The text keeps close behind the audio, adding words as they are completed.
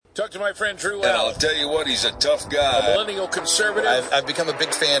Talk to my friend Drew And I'll Allen, tell you what, he's a tough guy. a millennial conservative. I've become a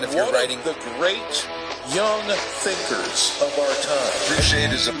big fan of your writing. One of the great young thinkers of our time. Appreciate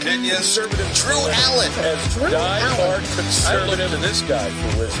his opinions. Conservative Drew Allen. As die-hard conservative. I look to this guy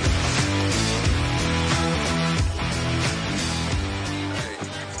for wisdom.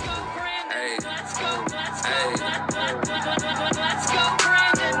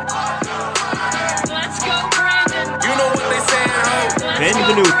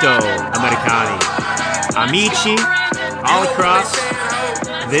 Benvenuto, Americani. Amici, all across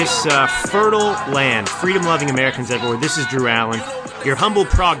this fertile land. Freedom-loving Americans everywhere. This is Drew Allen, your humble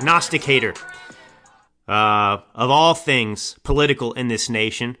prognosticator of all things political in this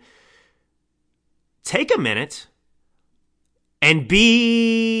nation. Take a minute and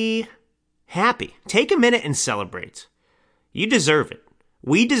be happy. Take a minute and celebrate. You deserve it.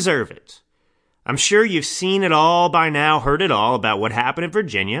 We deserve it. I'm sure you've seen it all by now, heard it all about what happened in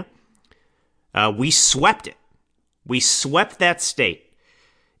Virginia. We swept it. We swept that state.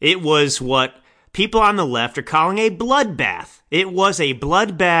 It was what people on the left are calling a bloodbath. It was a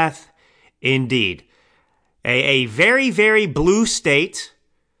bloodbath indeed. A very, very blue state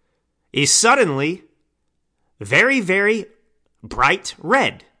is suddenly very, very bright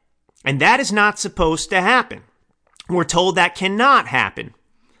red. And that is not supposed to happen. We're told that cannot happen.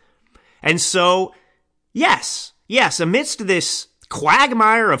 And so, yes, amidst this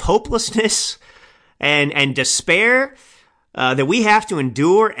quagmire of hopelessness and despair that we have to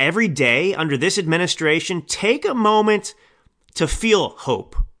endure every day under this administration, take a moment to feel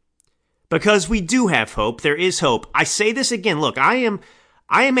hope. Because we do have hope. There is hope. I say this again. Look, I am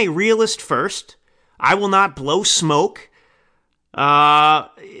a realist first. I will not blow smoke. We're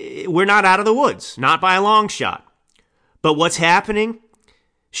not out of the woods. Not by a long shot. But what's happening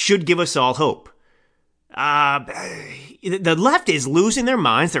should give us all hope. The left is losing their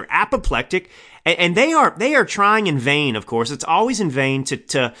minds. They're apoplectic. And they are trying in vain, of course. It's always in vain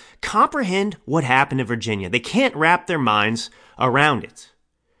to comprehend what happened in Virginia. They can't wrap their minds around it.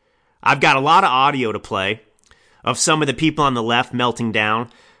 I've got a lot of audio to play of some of the people on the left melting down.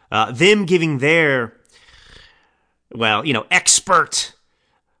 Them giving their, expert,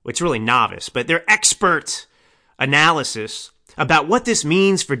 it's really novice, but their expert analysis about what this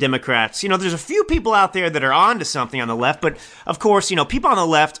means for Democrats. There's a few people out there that are onto something on the left, but of course, people on the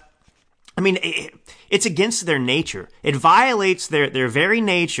left, it's against their nature. It violates their very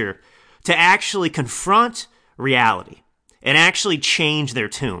nature to actually confront reality and actually change their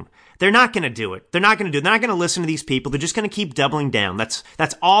tune. They're not going to do it. They're not going to listen to these people. They're just going to keep doubling down. That's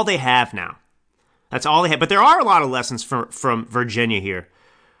all they have now. That's all they have. But there are a lot of lessons from Virginia here.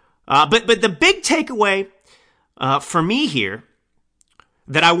 But the big takeaway for me here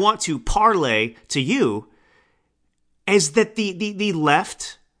that I want to parlay to you is that the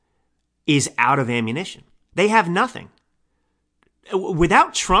left is out of ammunition. They have nothing.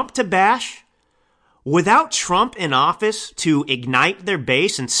 Without Trump to bash, without Trump in office to ignite their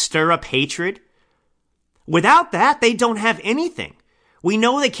base and stir up hatred, without that, they don't have anything. We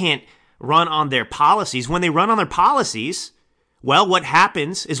know they can't run on their policies. When they run on their policies, well, what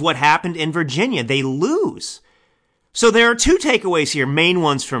happens is what happened in Virginia. They lose. So there are two takeaways here, main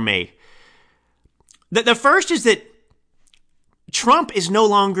ones for me. The first is that Trump is no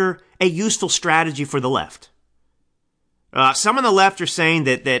longer a useful strategy for the left. Some on the left are saying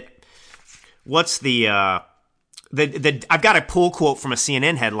that what's I've got a pull quote from a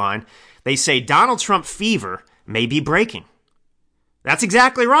CNN headline. They say Donald Trump fever may be breaking. That's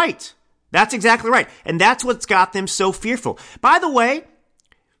exactly right. That's exactly right. And that's what's got them so fearful. By the way,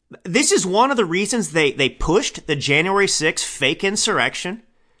 this is one of the reasons they pushed the January 6th fake insurrection.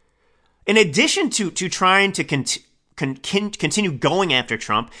 In addition to trying to continue going after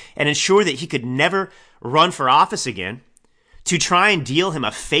Trump and ensure that he could never run for office again, to try and deal him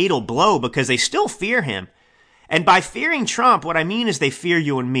a fatal blow because they still fear him. And by fearing Trump, what I mean is they fear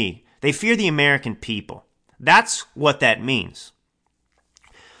you and me. They fear the American people. That's what that means.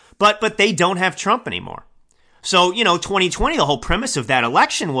 But they don't have Trump anymore. So, 2020, the whole premise of that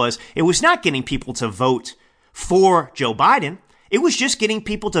election was it was not getting people to vote for Joe Biden. It was just getting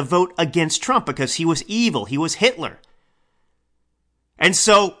people to vote against Trump because he was evil. He was Hitler. And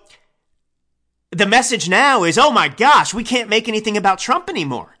so the message now is, oh my gosh, we can't make anything about Trump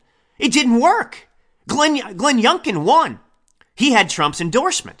anymore. It didn't work. Glenn Youngkin won. He had Trump's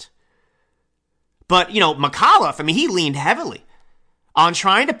endorsement. But, McAuliffe, he leaned heavily on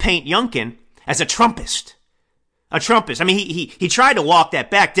trying to paint Youngkin as a Trumpist. A Trumpist. He tried to walk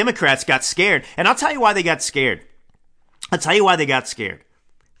that back. Democrats got scared. And I'll tell you why they got scared.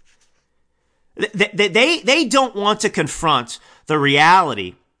 They don't want to confront the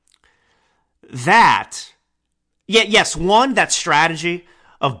reality that, yes, one, that strategy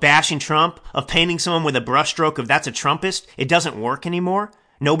of bashing Trump, of painting someone with a brushstroke of that's a Trumpist, it doesn't work anymore.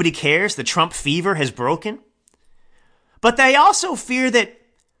 Nobody cares. The Trump fever has broken. But they also fear that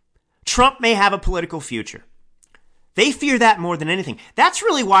Trump may have a political future. They fear that more than anything. That's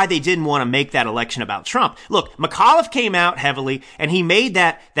really why they didn't want to make that election about Trump. Look, McAuliffe came out heavily, and he made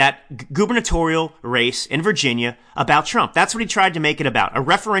that gubernatorial race in Virginia about Trump. That's what he tried to make it about, a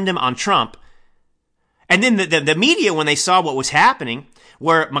referendum on Trump. And then the media, when they saw what was happening,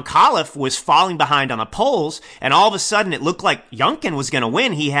 where McAuliffe was falling behind on the polls, and all of a sudden it looked like Youngkin was going to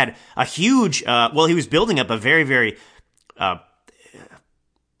win. He had a huge, he was building up a very, very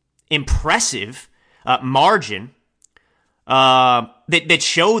impressive margin that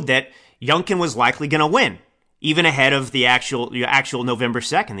showed that Youngkin was likely going to win, even ahead of the actual November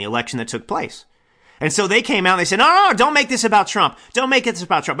 2nd, the election that took place. And so they came out and they said, no, don't make this about Trump. Don't make this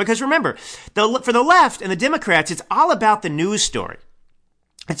about Trump. Because remember, for the left and the Democrats, it's all about the news story.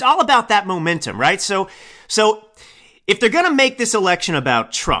 It's all about that momentum, right? So if they're going to make this election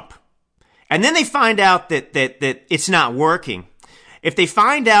about Trump, and then they find out that it's not working, if they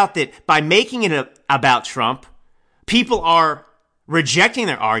find out that by making it about Trump, people are rejecting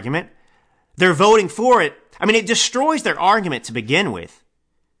their argument, they're voting for it, I mean, it destroys their argument to begin with.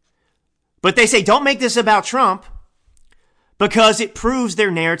 But they say, don't make this about Trump because it proves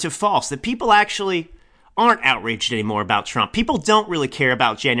their narrative false, that people actually aren't outraged anymore about Trump. People don't really care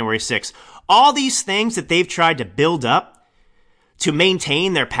about January 6th. All these things that they've tried to build up to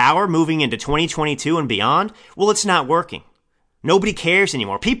maintain their power moving into 2022 and beyond, well, it's not working. Nobody cares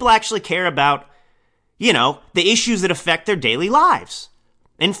anymore. People actually care about, the issues that affect their daily lives.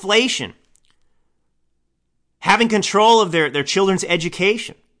 Inflation. Having control of their children's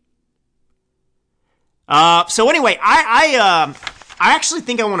education. So anyway, I actually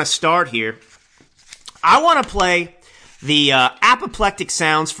think I want to start here. I want to play the apoplectic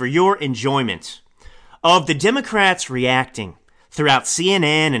sounds for your enjoyment of the Democrats reacting throughout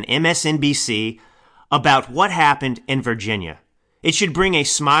CNN and MSNBC about what happened in Virginia. It should bring a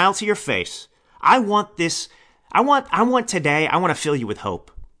smile to your face. I want today, I want to fill you with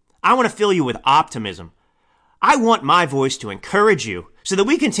hope. I want to fill you with optimism. I want my voice to encourage you so that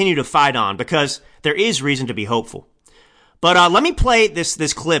we continue to fight on because there is reason to be hopeful. But let me play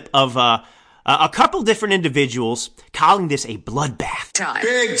this clip of a couple different individuals calling this a bloodbath.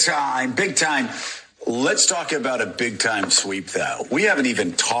 Big time. Let's talk about a big time sweep, though. We haven't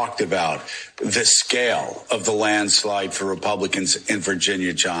even talked about the scale of the landslide for Republicans in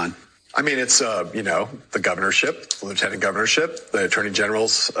Virginia, John. I mean, it's, the governorship, the lieutenant governorship, the attorney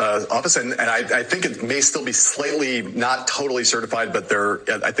general's office. And I think it may still be slightly not totally certified, but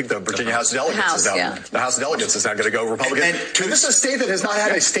I think the Virginia House of Delegates the House of Delegates is now going to go Republican. And this is a state that has not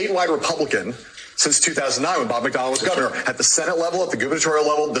had a statewide Republican since 2009 when Bob McDonnell was governor. At the Senate level, at the gubernatorial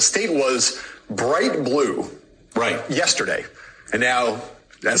level, the state was bright blue yesterday. And now,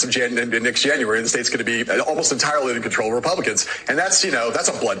 as of next January, the state's going to be almost entirely in control of Republicans. And that's a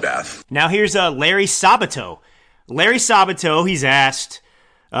bloodbath. Now here's Larry Sabato. Larry Sabato, he's asked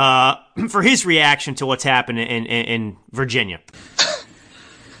for his reaction to what's happened in Virginia.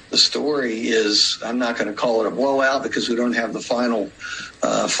 The story is, I'm not going to call it a blowout because we don't have the final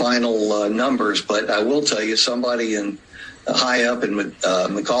numbers, but I will tell you somebody high up in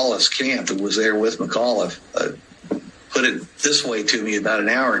McAuliffe's camp who was there with McAuliffe put it this way to me about an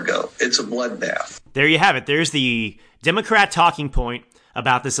hour ago. It's a bloodbath. There you have it. There's the Democrat talking point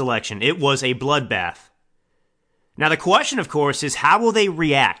about this election. It was a bloodbath. Now, the question, of course, is how will they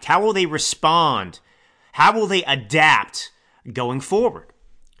react? How will they respond? How will they adapt going forward?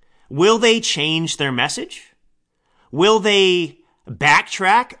 Will they change their message? Will they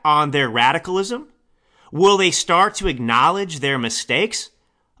backtrack on their radicalism? Will they start to acknowledge their mistakes?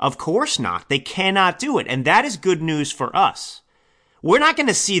 Of course not. They cannot do it. And that is good news for us. We're not going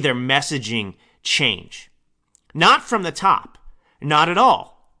to see their messaging change. Not from the top. Not at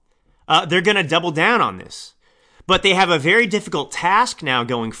all. They're going to double down on this. But they have a very difficult task now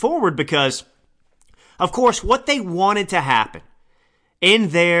going forward because, of course, what they wanted to happen in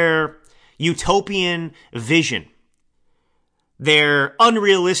their utopian vision, their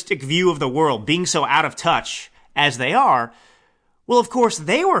unrealistic view of the world, being so out of touch as they are, well, of course,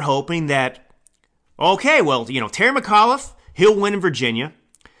 they were hoping that, Terry McAuliffe, he'll win in Virginia.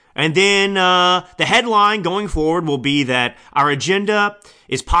 And then the headline going forward will be that our agenda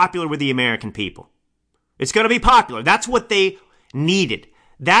is popular with the American people. It's going to be popular. That's what they needed.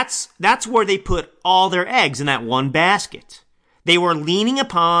 That's where they put all their eggs in that one basket. They were leaning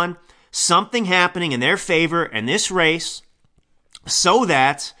upon something happening in their favor in this race so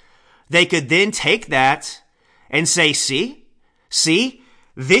that they could then take that and say, see,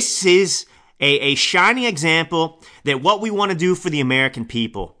 this is a shining example that what we want to do for the American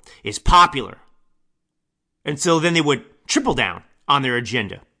people is popular. And so then they would triple down on their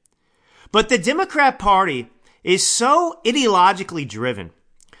agenda. But the Democrat Party is so ideologically driven,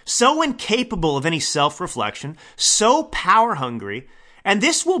 so incapable of any self-reflection, so power-hungry, and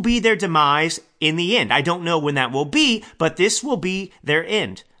this will be their demise in the end. I don't know when that will be, but this will be their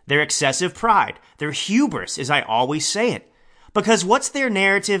end. Their excessive pride, their hubris, as I always say it. Because what's their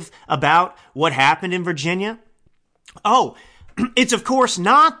narrative about what happened in Virginia? Oh, it's of course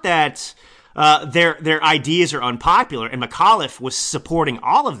not that their ideas are unpopular and McAuliffe was supporting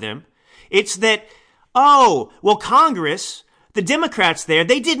all of them. It's that, Congress, the Democrats there,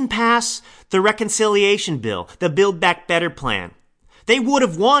 they didn't pass the reconciliation bill, the Build Back Better plan. They would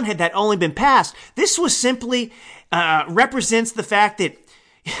have won had that only been passed. This was simply represents the fact that,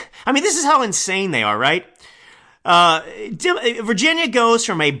 this is how insane they are, right? Virginia goes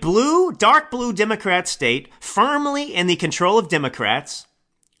from a dark blue Democrat state, firmly in the control of Democrats,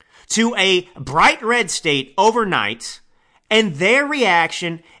 to a bright red state overnight, and their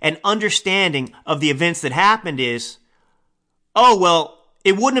reaction and understanding of the events that happened is, it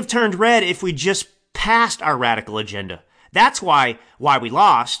wouldn't have turned red if we just passed our radical agenda. That's why we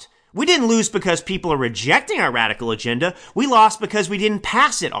lost. We didn't lose because people are rejecting our radical agenda. We lost because we didn't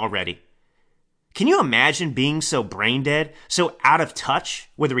pass it already. Can you imagine being so brain dead, so out of touch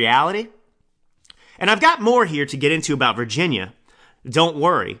with reality? And I've got more here to get into about Virginia. Don't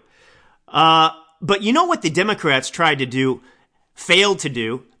worry. But you know what the Democrats failed to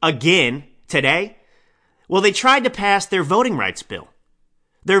do again today? Well, they tried to pass their voting rights bill.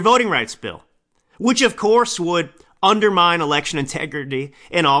 Which of course would undermine election integrity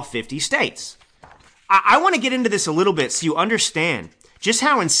in all 50 states. I want to get into this a little bit so you understand just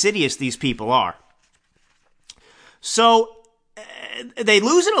how insidious these people are. So, they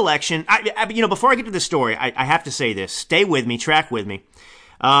lose an election. Before I get to the story, I have to say this. Stay with me, track with me.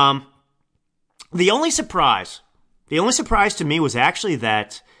 The only surprise to me was actually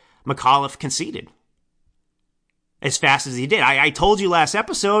that McAuliffe conceded as fast as he did. I told you last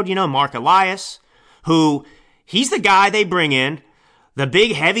episode, Mark Elias, who he's the guy they bring in, the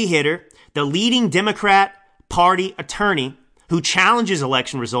big heavy hitter, the leading Democrat Party attorney who challenges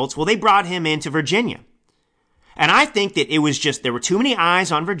election results. Well, they brought him into Virginia. And I think that it was just, there were too many eyes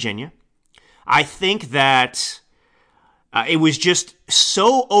on Virginia. I think that it was just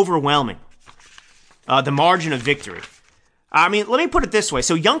so overwhelming, the margin of victory. Let me put it this way.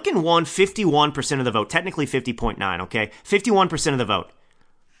 So Youngkin won 51% of the vote, technically 50.9, okay? 51% of the vote.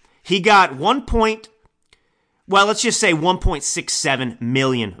 He got let's just say 1.67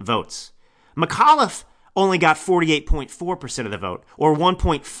 million votes. McAuliffe only got 48.4% of the vote, or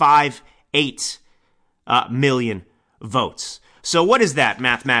 1.58 million votes. So what is that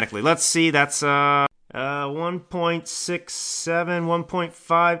mathematically? Let's see, that's 1.67,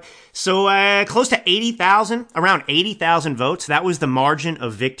 1.5. So close to 80,000, around 80,000 votes. That was the margin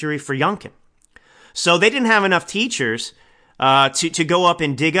of victory for Youngkin. So they didn't have enough teachers to go up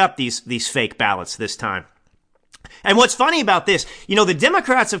and dig up these fake ballots this time. And what's funny about this, the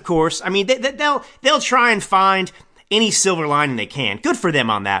Democrats, of course, they'll try and find any silver lining they can. Good for them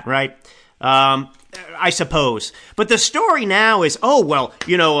on that, right? I suppose. But the story now is,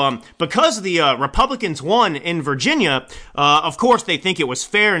 because the Republicans won in Virginia, of course they think it was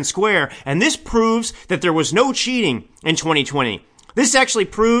fair and square, and this proves that there was no cheating in 2020. This actually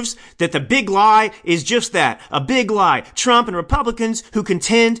proves that the big lie is just that, a big lie. Trump and Republicans who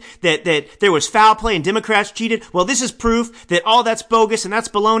contend that there was foul play and Democrats cheated, well, this is proof that all that's bogus and that's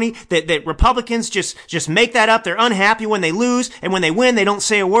baloney, that Republicans just make that up. They're unhappy when they lose, and when they win, they don't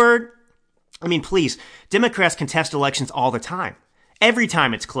say a word. Please, Democrats contest elections all the time. Every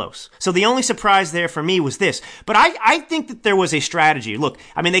time it's close. So the only surprise there for me was this. But I think that there was a strategy. Look,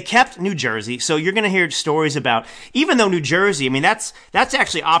 they kept New Jersey, so you're going to hear stories about, even though New Jersey, that's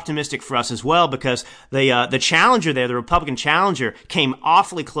actually optimistic for us as well, because the challenger there, the Republican challenger, came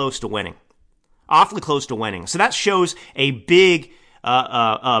awfully close to winning. So that shows a big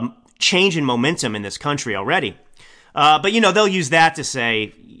change in momentum in this country already. But they'll use that to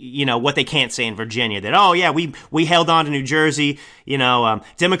say, what they can't say in Virginia, that, we held on to New Jersey,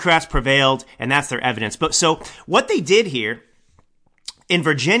 Democrats prevailed, and that's their evidence. But so what they did here in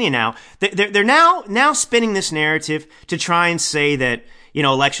Virginia now, they're now spinning this narrative to try and say that,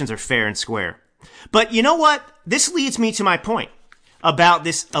 elections are fair and square. But you know what? This leads me to my point about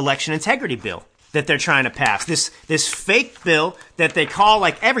this election integrity bill that they're trying to pass. This fake bill that they call,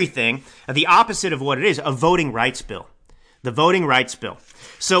 like everything, the opposite of what it is, a voting rights bill. The voting rights bill.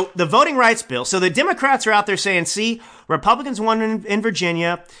 So the voting rights bill. So the Democrats are out there saying, see, Republicans won in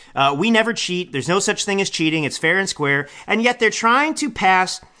Virginia. We never cheat. There's no such thing as cheating. It's fair and square. And yet they're trying to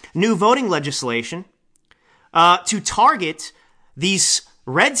pass new voting legislation to target these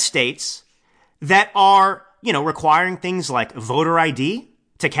red states that are, requiring things like voter ID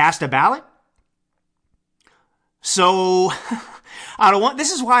to cast a ballot. So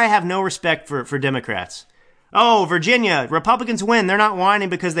this is why I have no respect for Democrats. Oh, Virginia, Republicans win. They're not whining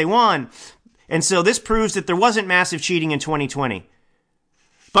because they won. And so this proves that there wasn't massive cheating in 2020.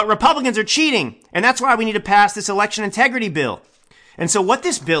 But Republicans are cheating, and that's why we need to pass this election integrity bill. And so what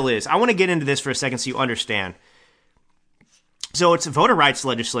this bill is, I want to get into this for a second so you understand. So it's voter rights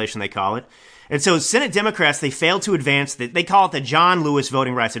legislation, they call it. And so Senate Democrats, they failed to advance, they call it the John Lewis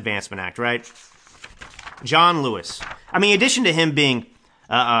Voting Rights Advancement Act, right? John Lewis. I mean, in addition to him being,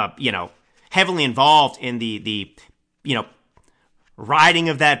 heavily involved in the writing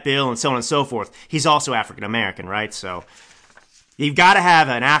of that bill and so on and so forth, he's also African American, right? So you've got to have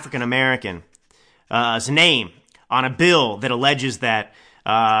an African American name on a bill that alleges that,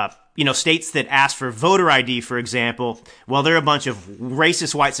 states that ask for voter ID, for example, well, they're a bunch of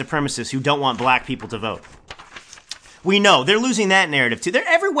racist white supremacists who don't want black people to vote. We know they're losing that narrative too.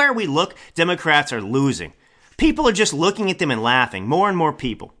 Everywhere we look, Democrats are losing. People are just looking at them and laughing. More and more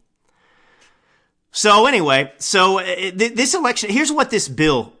people. So anyway, this election, here's what this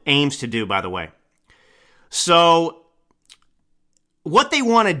bill aims to do, by the way. So what they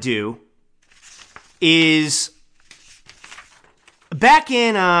want to do is back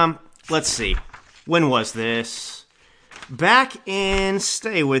in, let's see, when was this? Back in,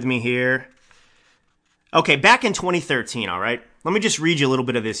 stay with me here. Okay, back in 2013, all right? Let me just read you a little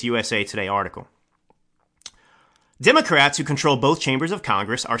bit of this USA Today article. Democrats who control both chambers of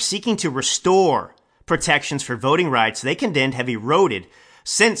Congress are seeking to restore protections for voting rights they contend have eroded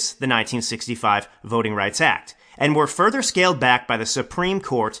since the 1965 Voting Rights Act and were further scaled back by the Supreme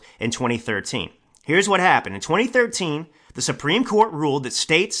Court in 2013. Here's what happened. In 2013, the Supreme Court ruled that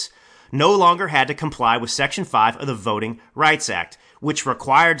states no longer had to comply with Section 5 of the Voting Rights Act, which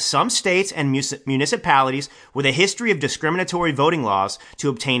required some states and municipalities with a history of discriminatory voting laws to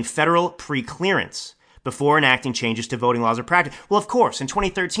obtain federal pre-clearance before enacting changes to voting laws or practice. Well, of course, in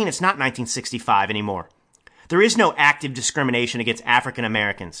 2013, it's not 1965 anymore. There is no active discrimination against African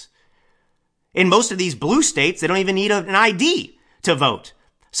Americans. In most of these blue states, they don't even need an ID to vote.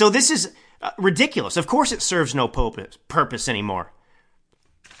 So this is ridiculous. Of course, it serves no purpose anymore.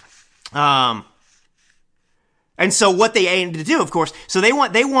 And so what they aim to do, of course, so they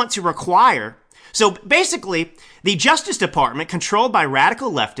want to require, so basically, the Justice Department, controlled by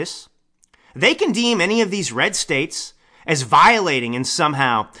radical leftists, they can deem any of these red states as violating in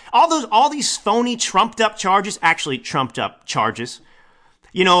somehow all these phony trumped up charges,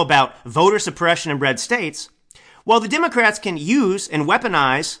 about voter suppression in red states. Well, the Democrats can use and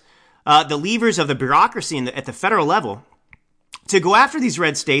weaponize the levers of the bureaucracy at the federal level to go after these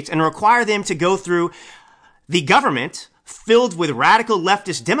red states and require them to go through the government filled with radical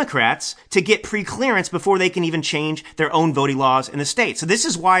leftist Democrats to get pre-clearance before they can even change their own voting laws in the state. So this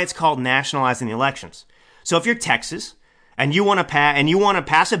is why it's called nationalizing the elections. So if you're Texas and you want to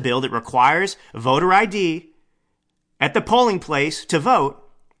pass a bill that requires voter ID at the polling place to vote,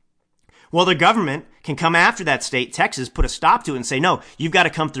 well, the government can come after that state, Texas, put a stop to it and say, no, you've got to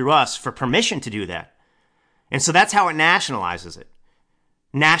come through us for permission to do that. And so that's how it nationalizes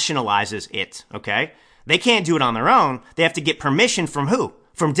it, okay? They can't do it on their own. They have to get permission from who?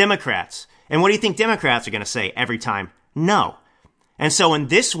 From Democrats. And what do you think Democrats are going to say every time? No. And so in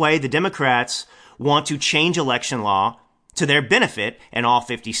this way, the Democrats want to change election law to their benefit in all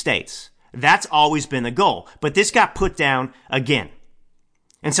 50 states. That's always been the goal. But this got put down again.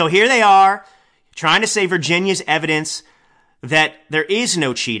 And so here they are trying to say Virginia's evidence that there is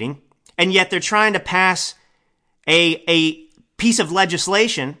no cheating, and yet they're trying to pass a piece of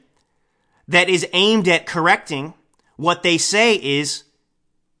legislation that is aimed at correcting what they say is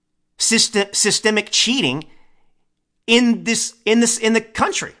systemic cheating in the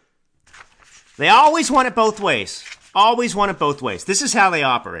country. They always want it both ways. Always want it both ways. This is how they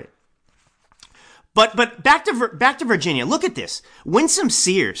operate. But back to Virginia. Look at this. Winsome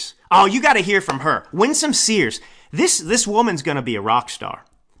Sears. Oh, you got to hear from her. Winsome Sears. This woman's going to be a rock star.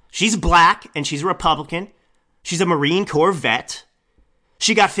 She's black and she's a Republican. She's a Marine Corps vet.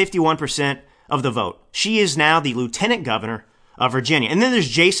 She got 51% of the vote. She is now the lieutenant governor of Virginia. And then there's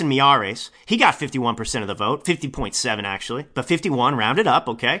Jason Miyares. He got 51% of the vote, 50.7 actually, but 51 rounded up,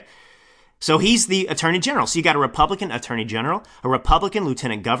 okay? So he's the attorney general. So you got a Republican attorney general, a Republican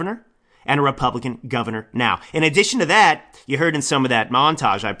lieutenant governor, and a Republican governor now. In addition to that, you heard in some of that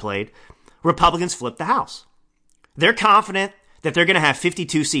montage I played, Republicans flipped the House. They're confident that they're going to have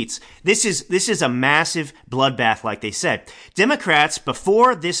 52 seats. This is a massive bloodbath, like they said. Democrats,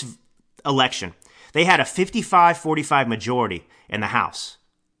 before this election, they had a 55-45 majority in the House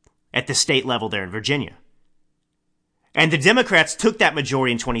at the state level there in Virginia. And the Democrats took that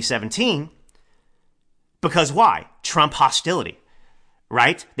majority in 2017 because why? Trump hostility,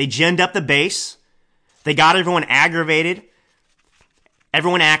 right? They ginned up the base. They got everyone aggravated,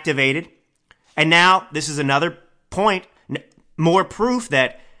 everyone activated. And now this is another point, more proof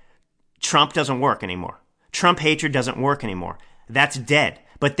that Trump doesn't work anymore. Trump hatred doesn't work anymore. That's dead.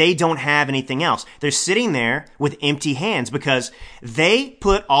 But they don't have anything else. They're sitting there with empty hands because they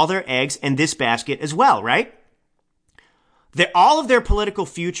put all their eggs in this basket as well, right? All of their political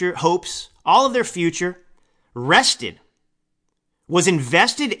future hopes, all of their future was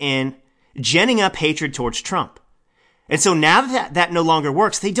invested in ginning up hatred towards Trump. And so now that no longer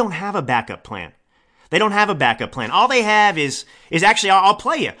works, they don't have a backup plan. They don't have a backup plan. All they have is actually, I'll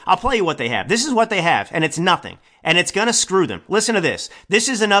play you what they have. This is what they have, and it's nothing. And it's going to screw them. Listen to this. This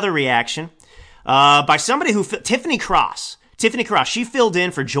is another reaction by somebody Tiffany Cross. Tiffany Cross, she filled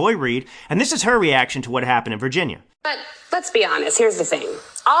in for Joy Reid, and this is her reaction to what happened in Virginia. But let's be honest. Here's the thing.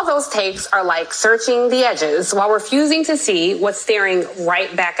 All those takes are like searching the edges while refusing to see what's staring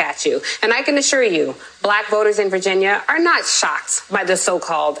right back at you. And I can assure you, black voters in Virginia are not shocked by the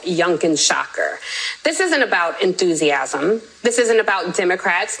so-called Youngkin shocker. This isn't about enthusiasm. This isn't about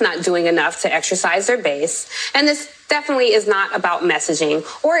Democrats not doing enough to exercise their base. And this definitely is not about messaging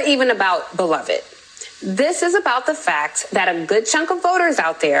or even about beloved. This is about the fact that a good chunk of voters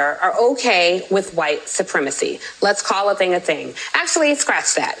out there are okay with white supremacy. Let's call a thing a thing. Actually,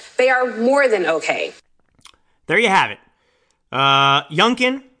 scratch that. They are more than okay. There you have it.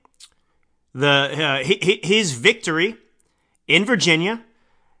 Youngkin, his victory in Virginia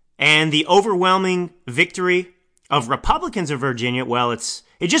and the overwhelming victory of Republicans of Virginia, well, it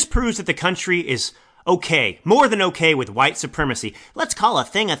just proves that the country is okay, more than okay with white supremacy. Let's call a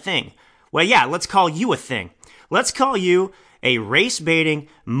thing a thing. Well, yeah, let's call you a thing. Let's call you a race-baiting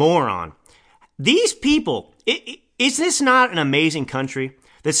moron. These people, is this not an amazing country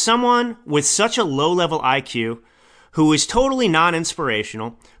that someone with such a low-level IQ, who is totally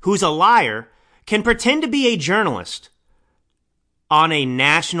non-inspirational, who's a liar, can pretend to be a journalist on a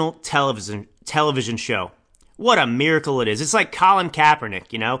national television show? What a miracle it is. It's like Colin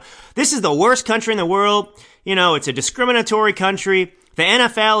Kaepernick, you know. This is the worst country in the world. You know, it's a discriminatory country. The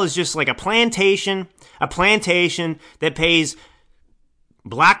NFL is just like a plantation that pays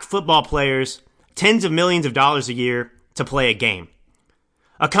black football players tens of millions of dollars a year to play a game.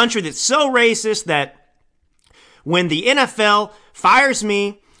 A country that's so racist that when the NFL fires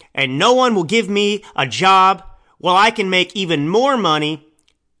me and no one will give me a job, well, I can make even more money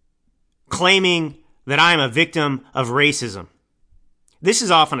claiming that I'm a victim of racism. This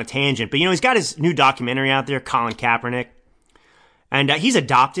is off on a tangent, but you know, he's got his new documentary out there, Colin Kaepernick. And he's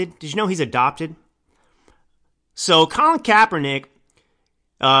adopted. Did you know he's adopted? So Colin Kaepernick,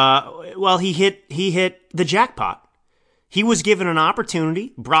 well, he hit the jackpot. He was given an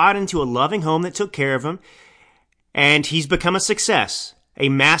opportunity, brought into a loving home that took care of him, and he's become a success, a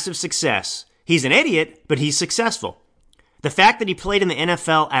massive success. He's an idiot, but he's successful. The fact that he played in the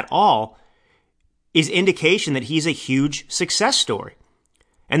NFL at all is indication that he's a huge success story.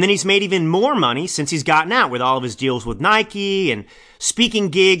 And then he's made even more money since he's gotten out with all of his deals with Nike and speaking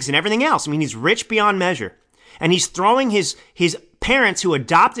gigs and everything else. I mean, he's rich beyond measure. And he's throwing his parents who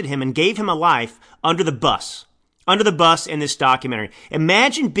adopted him and gave him a life under the bus in this documentary.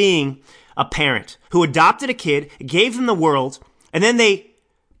 Imagine being a parent who adopted a kid, gave him the world, and then they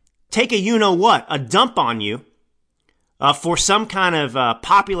take a dump on you for some kind of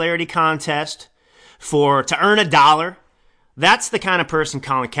popularity contest to earn $1. That's the kind of person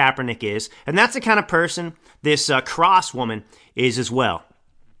Colin Kaepernick is, and that's the kind of person this Cross woman is as well.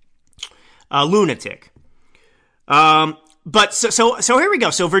 A lunatic. But so here we go.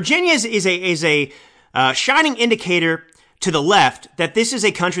 So Virginia is a shining indicator to the left that this is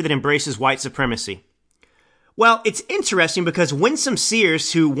a country that embraces white supremacy. Well, it's interesting because Winsome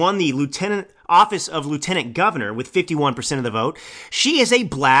Sears, who won the office of lieutenant governor with 51% of the vote, she is a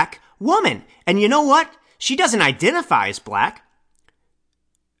black woman. And you know what? She doesn't identify as black.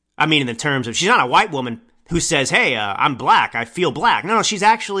 I mean, in the terms of, she's not a white woman who says, hey, I'm black, I feel black. No, she's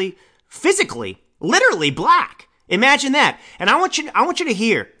actually physically, literally black. Imagine that. And I want you to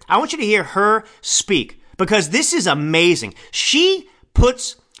hear her speak, because this is amazing. The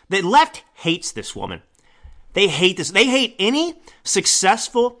left hates this woman. They hate this. They hate any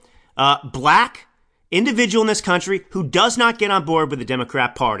successful black individual in this country who does not get on board with the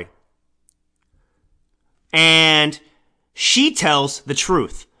Democrat Party. And she tells the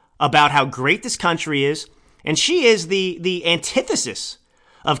truth about how great this country is. And she is the antithesis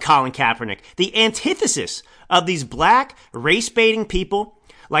of Colin Kaepernick, the antithesis of these black race-baiting people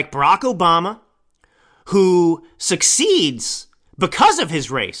like Barack Obama, who succeeds because of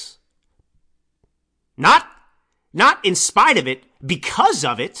his race. Not in spite of it, because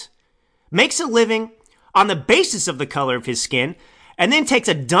of it, makes a living on the basis of the color of his skin, and then takes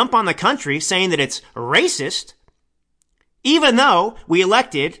a dump on the country saying that it's racist, even though we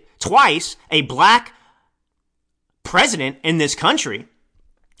elected twice a black president in this country.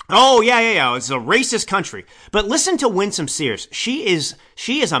 Oh, yeah, it's a racist country. But listen to Winsome Sears. She is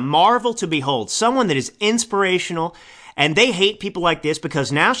a marvel to behold, someone that is inspirational, and they hate people like this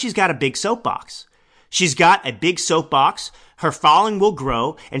because now she's got a big soapbox. She's got a big soapbox, her following will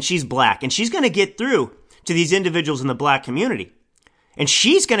grow, and she's black. And she's going to get through to these individuals in the black community. And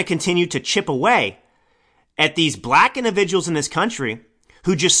she's going to continue to chip away at these black individuals in this country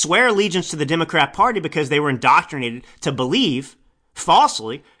who just swear allegiance to the Democrat Party because they were indoctrinated to believe,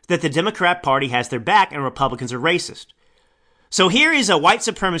 falsely, that the Democrat Party has their back and Republicans are racist. So here is a white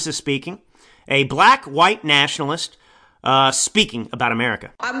supremacist speaking, a black white nationalist speaking about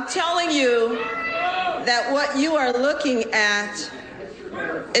America. I'm telling you that what you are looking at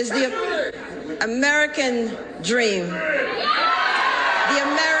is the American dream. The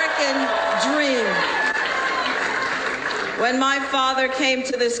American dream. When my father came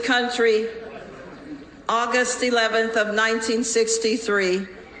to this country, August 11th of 1963,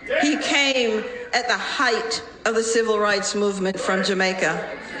 he came at the height of the civil rights movement from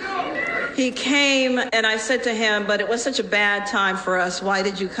Jamaica. He came, and I said to him, but it was such a bad time for us. Why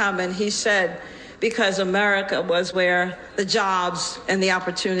did you come? And he said, because America was where the jobs and the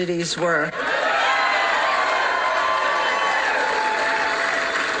opportunities were.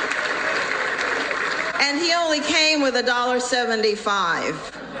 And he only came with $1.75.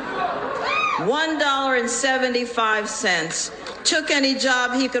 $1.75. Took any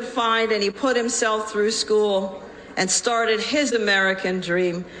job he could find, and he put himself through school and started his American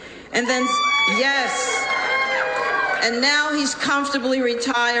dream. And then, yes, and now he's comfortably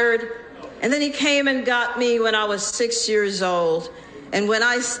retired. And then he came and got me when I was 6 years old. And when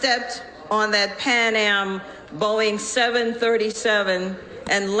I stepped on that Pan Am Boeing 737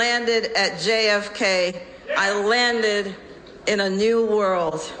 and landed at JFK, I landed in a new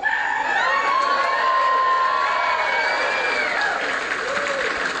world.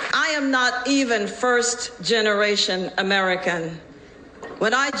 I am not even first-generation American.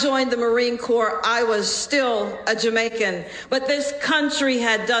 When I joined the Marine Corps, I was still a Jamaican. But this country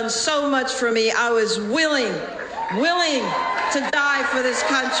had done so much for me, I was willing to die for this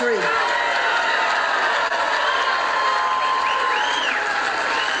country.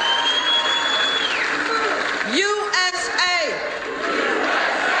 USA!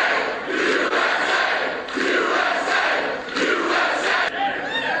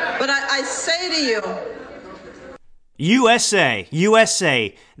 But I say to you, USA,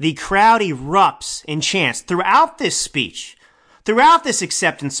 the crowd erupts in chants throughout this speech, throughout this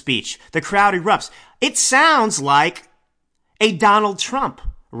acceptance speech. The crowd erupts. It sounds like a Donald Trump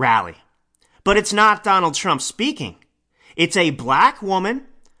rally, but it's not Donald Trump speaking. It's a black woman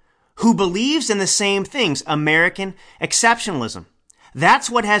who believes in the same things, American exceptionalism. That's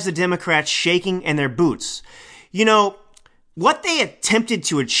what has the Democrats shaking in their boots. You know, what they attempted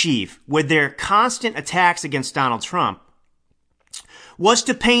to achieve with their constant attacks against Donald Trump was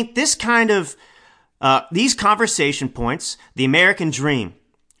to paint this kind of, these conversation points, the American dream,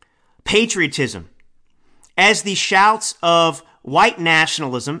 patriotism, as the shouts of white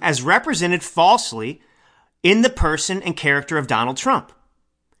nationalism as represented falsely in the person and character of Donald Trump.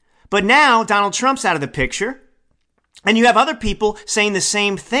 But now Donald Trump's out of the picture, and you have other people saying the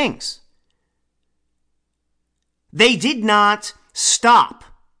same things. They did not stop.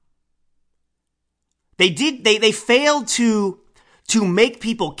 They failed to make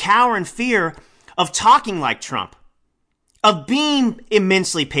people cower in fear of talking like Trump, of being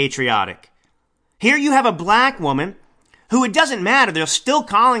immensely patriotic. Here you have a black woman who, it doesn't matter, they're still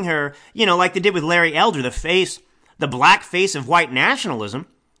calling her, like they did with Larry Elder, the black face of white nationalism.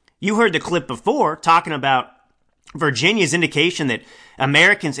 You heard the clip before talking about Virginia's indication that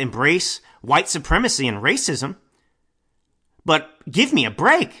Americans embrace white supremacy and racism. But give me a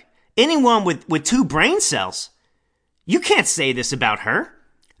break. Anyone with two brain cells, you can't say this about her.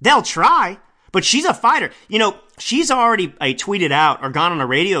 They'll try, but she's a fighter. She's already tweeted out or gone on a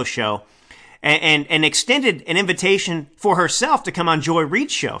radio show and extended an invitation for herself to come on Joy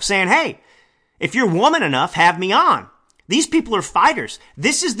Reid's show, saying, hey, if you're woman enough, have me on. These people are fighters.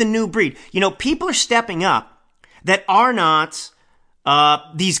 This is the new breed. People are stepping up that are not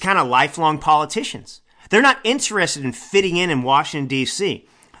these kind of lifelong politicians. They're not interested in fitting in Washington, D.C.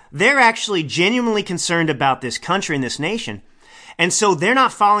 They're actually genuinely concerned about this country and this nation. And so they're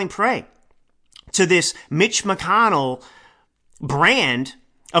not falling prey to this Mitch McConnell brand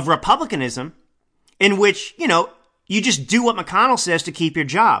of republicanism in which, you just do what McConnell says to keep your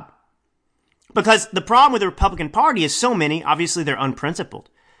job. Because the problem with the Republican Party is so many, obviously they're unprincipled.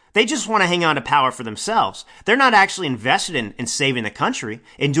 They just want to hang on to power for themselves. They're not actually invested in saving the country,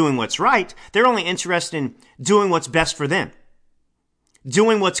 in doing what's right. They're only interested in doing what's best for them.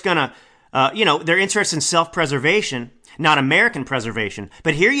 Doing what's gonna, they're interested in self-preservation, not American preservation.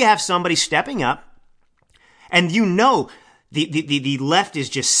 But here you have somebody stepping up, and the left is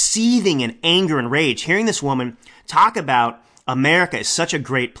just seething in anger and rage, hearing this woman talk about America is such a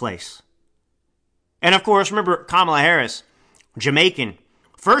great place. And of course, remember Kamala Harris, Jamaican,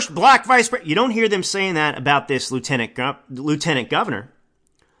 first black vice president. You don't hear them saying that about this lieutenant governor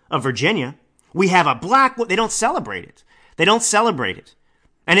of Virginia. We have a black, they don't celebrate it. They don't celebrate it.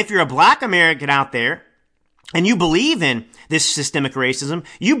 And if you're a black American out there and you believe in this systemic racism,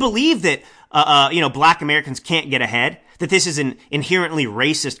 you believe that, black Americans can't get ahead, that this is an inherently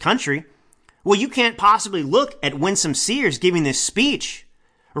racist country, well, you can't possibly look at Winsome Sears giving this speech,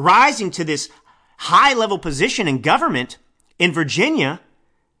 rising to this high-level position in government in Virginia,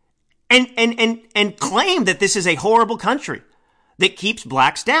 and claim that this is a horrible country that keeps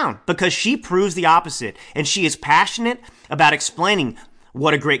blacks down, because she proves the opposite, and she is passionate about explaining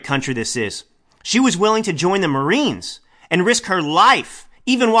what a great country this is. She was willing to join the Marines and risk her life,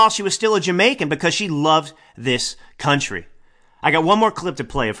 even while she was still a Jamaican, because she loved this country. I got one more clip to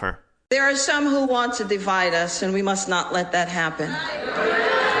play of her. There are some who want to divide us, and we must not let that happen.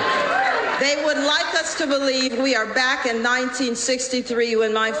 They would like us to believe we are back in 1963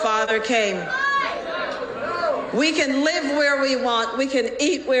 when my father came. We can live where we want. We can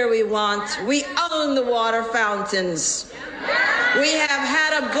eat where we want. We own the water fountains. We have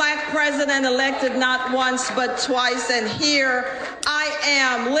had a black president elected not once but twice, and here I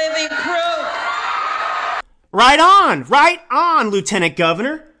am, living proof. Right on, Lieutenant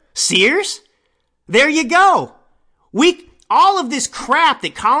Governor Sears. There you go. All of this crap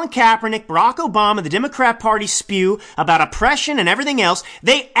that Colin Kaepernick, Barack Obama, the Democrat Party spew about oppression and everything else,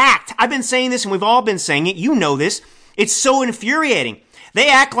 they act. I've been saying this and we've all been saying it. You know this. It's so infuriating. They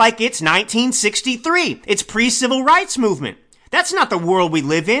act like it's 1963. It's pre-civil rights movement. That's not the world we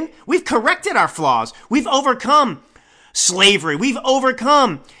live in. We've corrected our flaws. We've overcome slavery. We've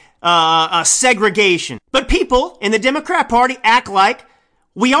overcome segregation. But people in the Democrat Party act like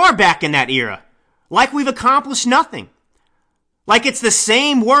we are back in that era. Like we've accomplished nothing. Like it's the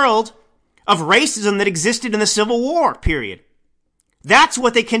same world of racism that existed in the Civil War period. That's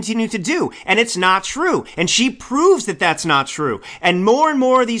what they continue to do. And it's not true. And she proves that that's not true. And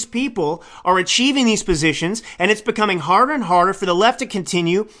more of these people are achieving these positions, and it's becoming harder and harder for the left to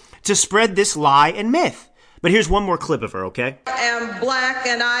continue to spread this lie and myth. But here's one more clip of her, okay? I am black,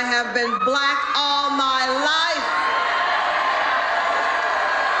 and I have been black all my life.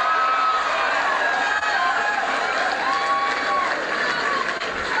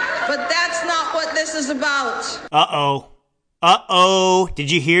 But that's not what this is about. Uh-oh.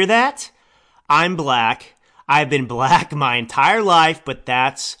 Did you hear that? I'm black. I've been black my entire life, but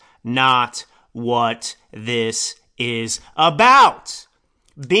that's not what this is about.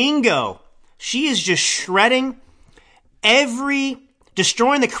 Bingo. She is just shredding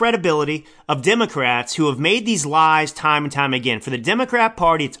destroying the credibility of Democrats who have made these lies time and time again. For the Democrat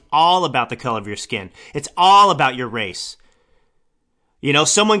Party, it's all about the color of your skin. It's all about your race. You know,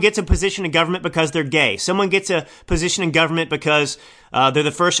 someone gets a position in government because they're gay. Someone gets a position in government because they're the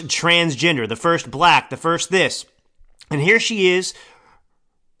first transgender, the first black, the first this. And here she is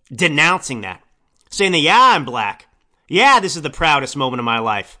denouncing that, saying that, yeah, I'm black. Yeah, this is the proudest moment of my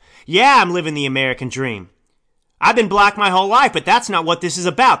life. Yeah, I'm living the American dream. I've been black my whole life, but that's not what this is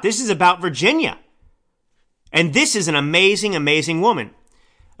about. This is about Virginia. And this is an amazing, amazing woman.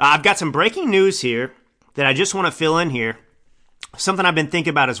 I've got some breaking news here that I just want to fill in here. Something I've been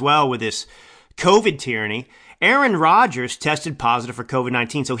thinking about as well with this COVID tyranny. Aaron Rodgers tested positive for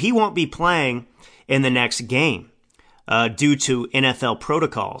COVID-19, so he won't be playing in the next game due to NFL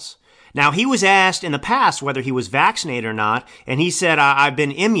protocols. Now, he was asked in the past whether he was vaccinated or not, and he said, I've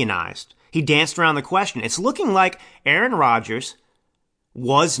been immunized. He danced around the question. It's looking like Aaron Rodgers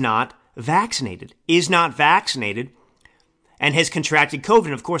was not vaccinated, is not vaccinated. and has contracted COVID.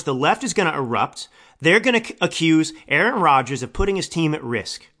 And of course, the left is going to erupt. They're going to accuse Aaron Rodgers of putting his team at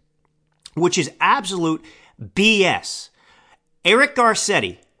risk, which is absolute BS. Eric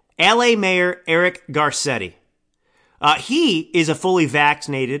Garcetti, LA Mayor Eric Garcetti, he is a fully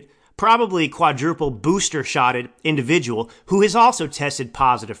vaccinated, probably quadruple booster shotted individual who has also tested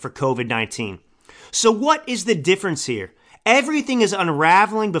positive for COVID-19. So what is the difference here? Everything is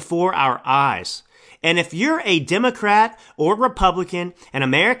unraveling before our eyes. And if you're a Democrat or Republican, an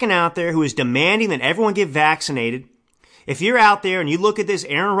American out there who is demanding that everyone get vaccinated, if you're out there and you look at this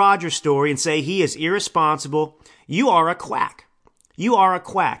Aaron Rodgers story and say he is irresponsible, you are a quack. You are a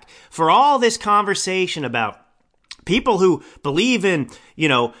quack. For all this conversation about people who believe in,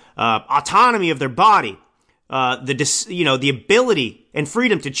 autonomy of their body, the ability and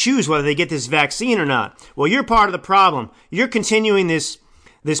freedom to choose whether they get this vaccine or not. Well, you're part of the problem. You're continuing this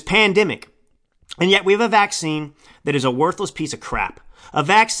pandemic. And yet we have a vaccine that is a worthless piece of crap. A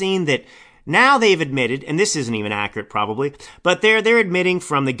vaccine that now they've admitted, and this isn't even accurate probably, but they're admitting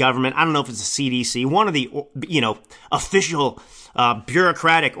from the government, I don't know if it's the CDC, one of the, official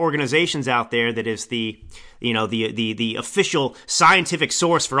bureaucratic organizations out there that is the official scientific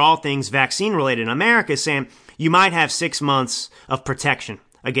source for all things vaccine related in America, is saying you might have 6 months of protection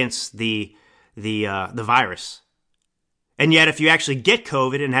against the virus. And yet if you actually get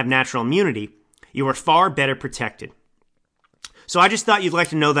COVID and have natural immunity, you are far better protected. So I just thought you'd like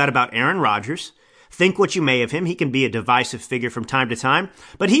to know that about Aaron Rodgers. Think what you may of him. He can be a divisive figure from time to time,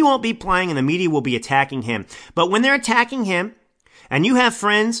 but he won't be playing and the media will be attacking him. But when they're attacking him, and you have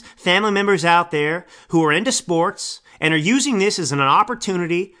friends, family members out there who are into sports and are using this as an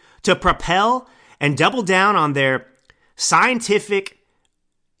opportunity to propel and double down on their scientific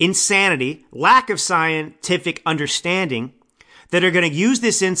insanity, lack of scientific understanding, that are going to use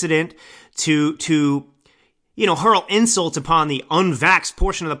this incident to hurl insults upon the unvaxxed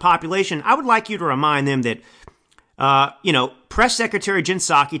portion of the population, I would like you to remind them that, Press Secretary Jen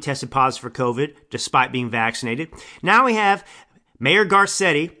Psaki tested positive for COVID despite being vaccinated. Now we have Mayor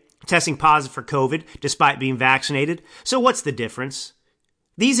Garcetti testing positive for COVID despite being vaccinated. So what's the difference?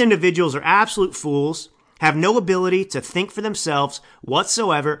 These individuals are absolute fools, have no ability to think for themselves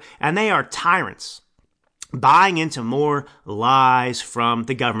whatsoever, and they are tyrants, buying into more lies from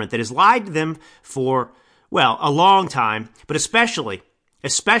the government that has lied to them for, a long time, but especially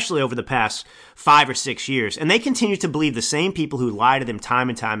over the past 5 or 6 years. And they continue to believe the same people who lie to them time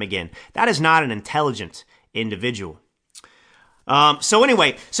and time again. That is not an intelligent individual.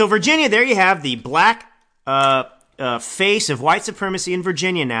 So Virginia, there you have the black face of white supremacy in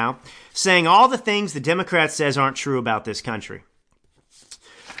Virginia now, saying all the things the Democrats says aren't true about this country.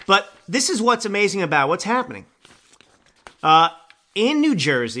 But this is what's amazing about what's happening. In New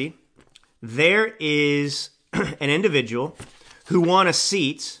Jersey, there is an individual who won a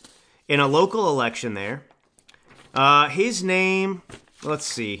seat in a local election there. His name, let's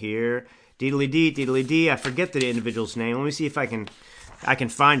see here, Deedly-dee, I forget the individual's name. Let me see if I can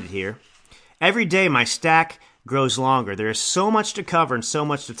find it here. Every day my stack grows longer. There is so much to cover and so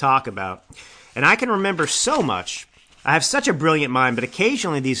much to talk about. And I can remember so much. I have such a brilliant mind, but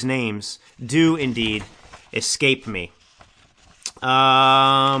occasionally these names do indeed escape me.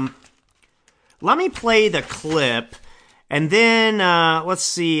 Let me play the clip, and then let's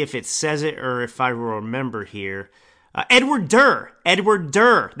see if it says it or if I will remember here. Edward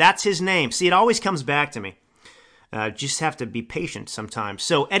Durr, that's his name. See, it always comes back to me. Just have to be patient sometimes.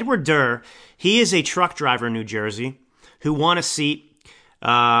 So Edward Durr, he is a truck driver in New Jersey who won a seat to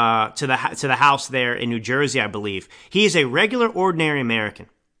the House there in New Jersey, I believe. He is a regular, ordinary American.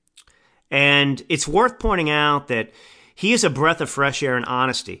 And it's worth pointing out that he is a breath of fresh air and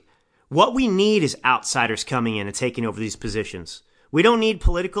honesty. What we need is outsiders coming in and taking over these positions. We don't need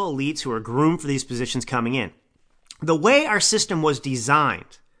political elites who are groomed for these positions coming in. The way our system was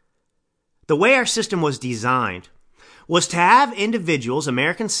designed was to have individuals,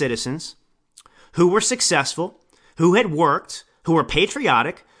 American citizens, who were successful, who had worked, who were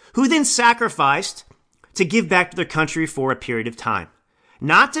patriotic, who then sacrificed to give back to their country for a period of time.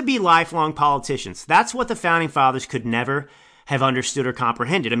 Not to be lifelong politicians. That's what the Founding Fathers could never have understood or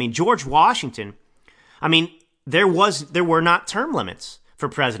comprehended. I mean, George Washington, there were not term limits for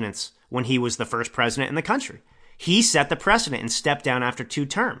presidents when he was the first president in the country. He set the precedent and stepped down after 2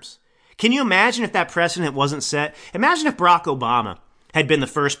 terms. Can you imagine if that precedent wasn't set? Imagine if Barack Obama had been the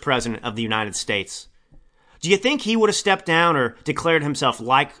first president of the United States. Do you think he would have stepped down or declared himself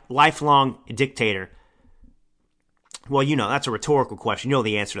lifelong dictator? Well, that's a rhetorical question. You know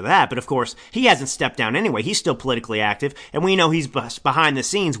the answer to that. But of course, he hasn't stepped down anyway. He's still politically active. And we know he's behind the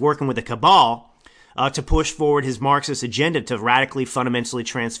scenes working with a cabal to push forward his Marxist agenda to radically, fundamentally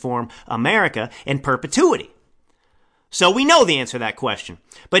transform America in perpetuity? So we know the answer to that question.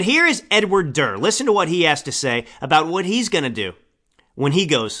 But here is Edward Durr. Listen to what he has to say about what he's going to do when he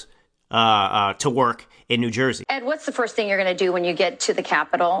goes to work in New Jersey. Ed, what's the first thing you're going to do when you get to the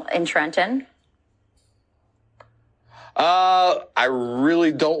Capitol in Trenton? I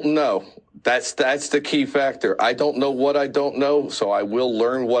really don't know. That's the key factor. I don't know what I don't know, so I will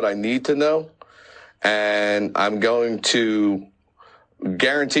learn what I need to know. And I'm going to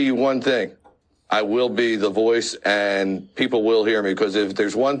guarantee you one thing. I will be the voice and people will hear me, because if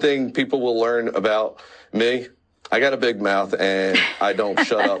there's one thing people will learn about me, I got a big mouth and I don't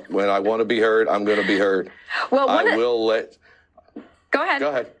shut up. When I want to be heard, I'm going to be heard. Well, Go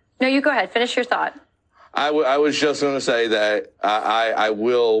ahead. No, you go ahead. Finish your thought. I was just going to say that I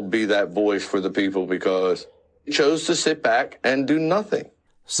will be that voice for the people, because I chose to sit back and do nothing.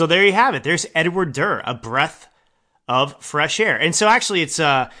 So there you have it. There's Edward Durr, a breath of fresh air. And so actually it's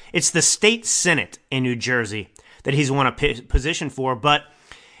the state Senate in New Jersey that he's won a position for, but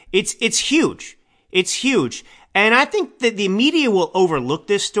it's huge. It's huge. And I think that the media will overlook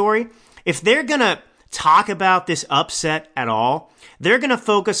this story. If they're going to talk about this upset at all, they're going to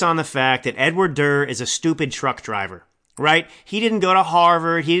focus on the fact that Edward Durr is a stupid truck driver, right? He didn't go to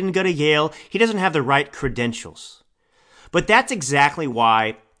Harvard. He didn't go to Yale. He doesn't have the right credentials. But that's exactly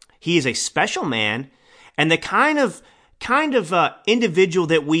why he is a special man and the kind of individual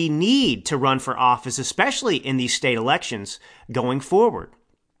that we need to run for office, especially in these state elections going forward.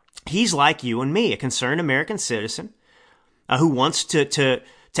 He's like you and me, a concerned American citizen who wants to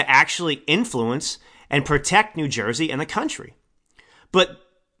actually influence and protect New Jersey and the country. But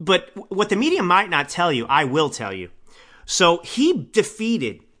what the media might not tell you, I will tell you. So he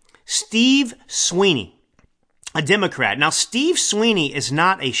defeated Steve Sweeney, a Democrat. Now, Steve Sweeney is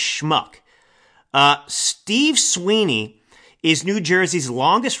not a schmuck. Steve Sweeney is New Jersey's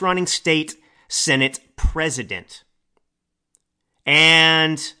longest running state Senate president.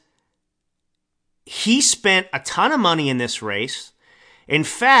 And he spent a ton of money in this race. In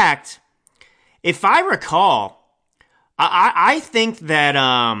fact, if I recall, I think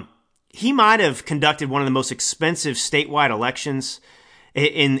that he might have conducted one of the most expensive statewide elections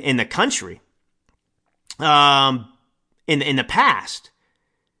in the country in the past.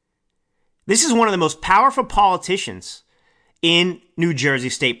 This is one of the most powerful politicians in New Jersey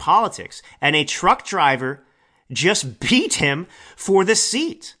state politics, and a truck driver just beat him for the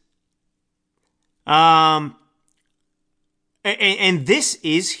seat. And this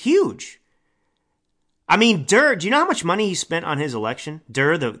is huge. I mean, Durr, do you know how much money he spent on his election?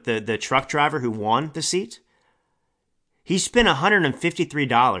 Durr, the truck driver who won the seat? He spent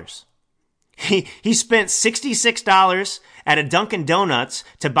 $153. He spent $66 at a Dunkin' Donuts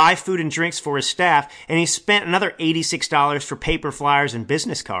to buy food and drinks for his staff, and he spent another $86 for paper flyers and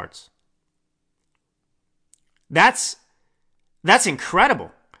business cards. That's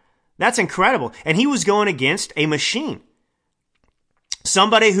incredible. That's incredible. And he was going against a machine.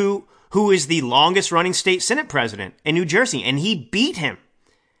 Somebody who is the longest running state Senate president in New Jersey, and he beat him.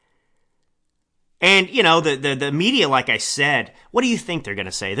 And, you know, the media, like I said, what do you think they're going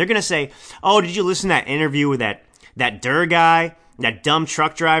to say? They're going to say, oh, did you listen to that interview with that Durr guy, that dumb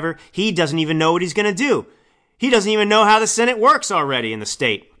truck driver? He doesn't even know what he's going to do. He doesn't even know how the Senate works already in the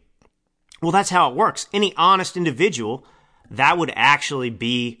state. Well, that's how it works. Any honest individual, that would actually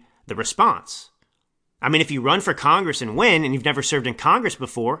be the response. I mean, if you run for Congress and win, and you've never served in Congress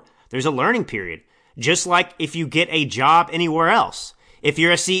before, there's a learning period. Just like if you get a job anywhere else. If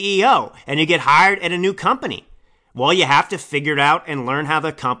you're a CEO and you get hired at a new company, well, you have to figure it out and learn how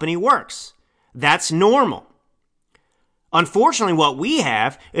the company works. That's normal. Unfortunately, what we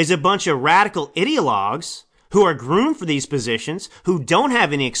have is a bunch of radical ideologues who are groomed for these positions, who don't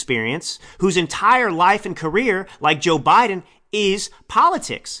have any experience, whose entire life and career, like Joe Biden, is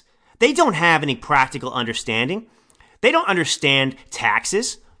politics. They don't have any practical understanding. They don't understand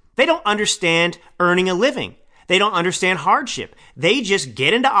taxes. They don't understand earning a living. They don't understand hardship. They just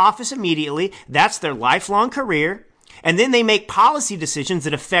get into office immediately. That's their lifelong career. And then they make policy decisions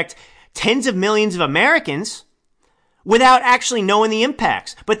that affect tens of millions of Americans without actually knowing the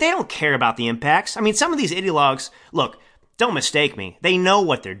impacts. But they don't care about the impacts. I mean, some of these ideologues, look, don't mistake me. They know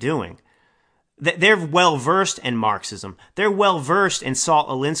what they're doing. They're well-versed in Marxism. They're well-versed in Saul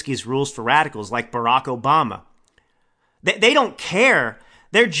Alinsky's rules for radicals like Barack Obama. They don't care.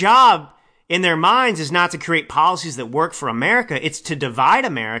 Their job in their minds is not to create policies that work for America. It's to divide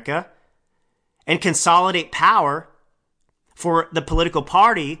America and consolidate power for the political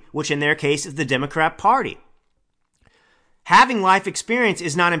party, which in their case is the Democrat Party. Having life experience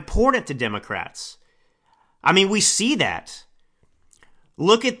is not important to Democrats. I mean, we see that.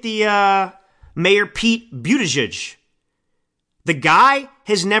 Look at the Mayor Pete Buttigieg. The guy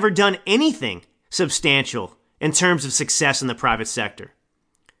has never done anything substantial in terms of success in the private sector.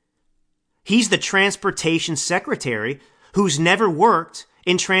 He's the transportation secretary who's never worked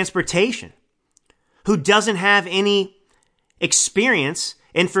in transportation, who doesn't have any experience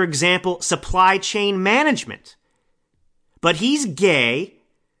in, for example, supply chain management. But he's gay,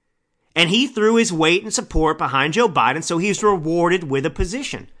 and he threw his weight and support behind Joe Biden, so he's rewarded with a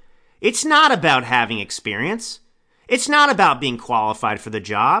position. It's not about having experience. It's not about being qualified for the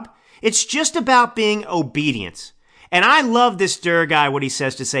job. It's just about being obedient. And I love this Durr guy, what he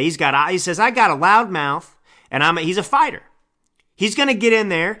says to say. He says, I got a loud mouth, and he's a fighter. He's going to get in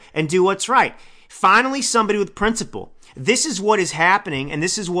there and do what's right. Finally, somebody with principle. This is what is happening, and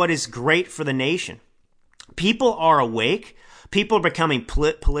this is what is great for the nation. People are awake. People are becoming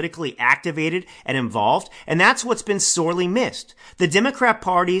politically activated and involved, and that's what's been sorely missed. The Democrat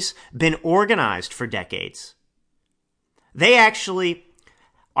Party's been organized for decades. They actually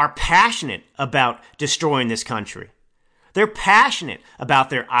are passionate about destroying this country. They're passionate about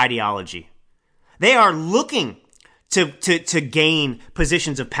their ideology. They are looking to gain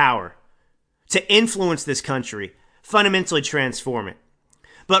positions of power, to influence this country, fundamentally transform it.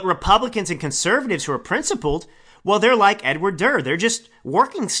 But Republicans and conservatives who are principled, well, they're like Edward Durr. They're just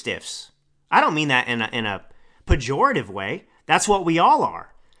working stiffs. I don't mean that in a pejorative way. That's what we all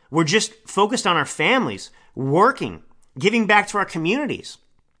are. We're just focused on our families, working, giving back to our communities.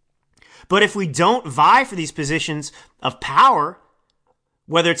 But if we don't vie for these positions of power,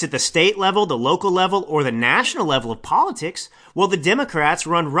 whether it's at the state level, the local level, or the national level of politics, well, the Democrats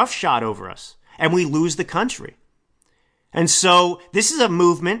run roughshod over us, and we lose the country. And so this is a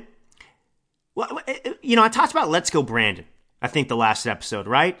movement. Well, you know, I talked about Let's Go Brandon, I think the last episode,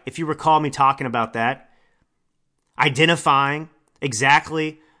 right? If you recall me talking about that, identifying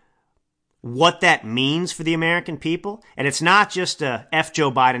exactly what that means for the American people. And it's not just a F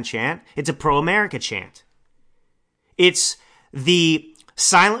Joe Biden chant. It's a pro-America chant. It's the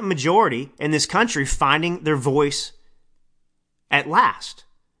silent majority in this country finding their voice at last.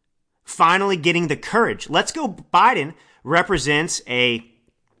 Finally getting the courage. Let's Go Biden represents a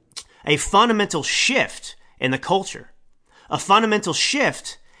fundamental shift in the culture. A fundamental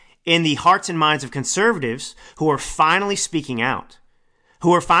shift in the hearts and minds of conservatives who are finally speaking out.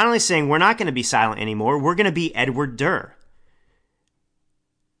 Who are finally saying, we're not going to be silent anymore. We're going to be Edward Durr.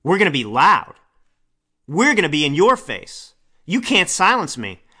 We're going to be loud. We're going to be in your face. You can't silence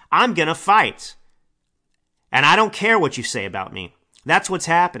me. I'm going to fight. And I don't care what you say about me. That's what's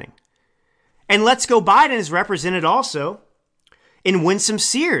happening. And Let's Go Biden is represented also in Winsome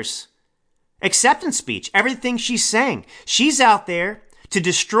Sears' acceptance speech. Everything she's saying. She's out there to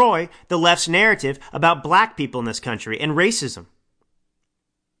destroy the left's narrative about black people in this country and racism.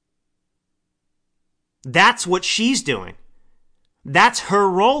 That's what she's doing. That's her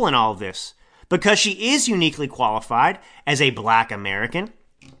role in all of this, because she is uniquely qualified as a black American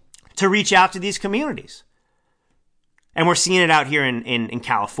to reach out to these communities. And we're seeing it out here in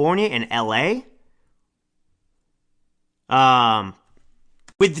California, in LA,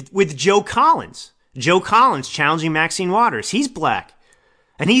 with Joe Collins. Joe Collins challenging Maxine Waters. He's black.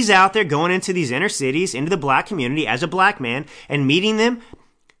 And he's out there going into these inner cities, into the black community as a black man and meeting them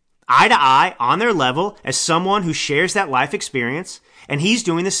eye to eye on their level as someone who shares that life experience, and he's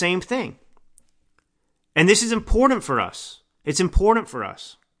doing the same thing. And this is important for us. It's important for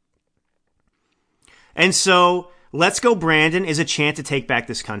us. And so, Let's Go Brandon is a chant to take back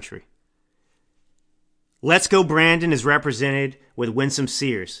this country. Let's Go Brandon is represented with Winsome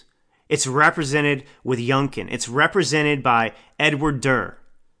Sears. It's represented with Youngkin. It's represented by Edward Durr.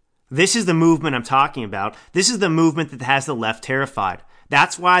 This is the movement I'm talking about. This is the movement that has the left terrified.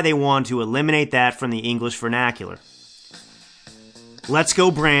 That's why they want to eliminate that from the English vernacular. Let's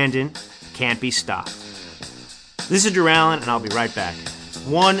Go Brandon can't be stopped. This is Drew Allen, and I'll be right back.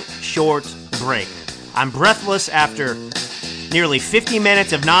 One short break. I'm breathless after nearly 50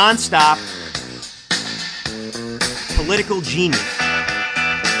 minutes of nonstop political genius.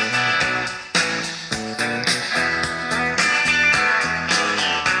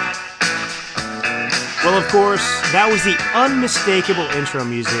 Well, of course, that was the unmistakable intro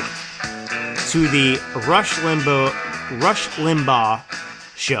music to the Rush Limbaugh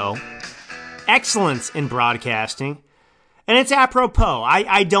show. Excellence in broadcasting. And it's apropos.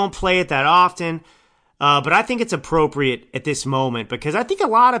 I don't play it that often, but I think it's appropriate at this moment because I think a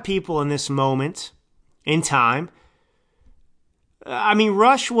lot of people in this moment in time, I mean,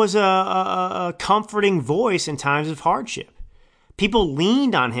 Rush was a comforting voice in times of hardship. People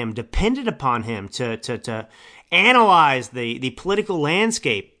leaned on him, depended upon him to analyze the political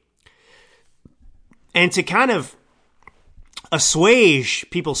landscape and to kind of assuage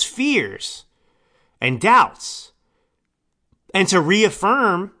people's fears and doubts and to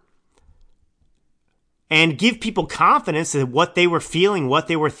reaffirm and give people confidence that what they were feeling, what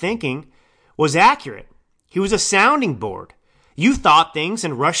they were thinking was accurate. He was a sounding board. You thought things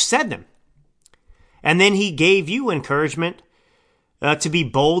and Rush said them. And then he gave you encouragement to be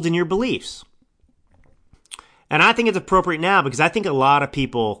bold in your beliefs. And I think it's appropriate now because I think a lot of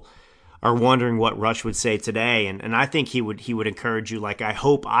people are wondering what Rush would say today. And I think he would encourage you, like I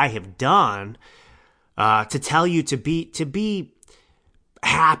hope I have done, to tell you to be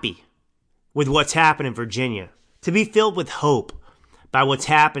happy with what's happened in Virginia, to be filled with hope by what's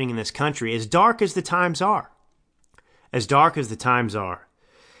happening in this country, as dark as the times are. As dark as the times are.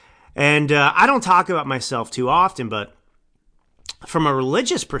 And I don't talk about myself too often, but from a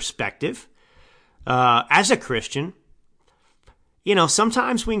religious perspective, as a Christian,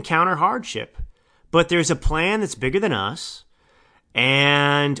 sometimes we encounter hardship, but there's a plan that's bigger than us,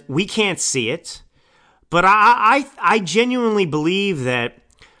 and we can't see it. But I genuinely believe that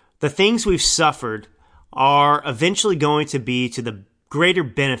the things we've suffered are eventually going to be to the greater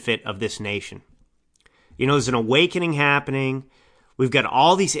benefit of this nation. There's an awakening happening. We've got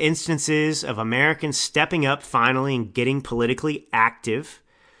all these instances of Americans stepping up finally and getting politically active.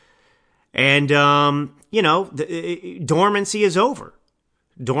 And, dormancy is over.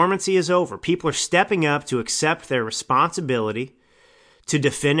 Dormancy is over. People are stepping up to accept their responsibility to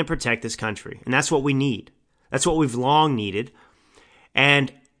defend and protect this country. And that's what we need. That's what we've long needed.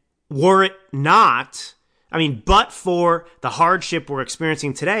 And were it not, but for the hardship we're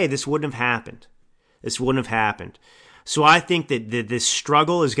experiencing today, this wouldn't have happened. This wouldn't have happened. So I think that this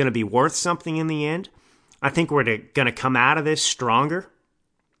struggle is going to be worth something in the end. I think we're going to come out of this stronger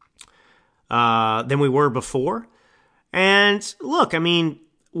than we were before. And look,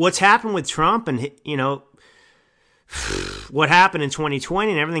 what's happened with Trump and, what happened in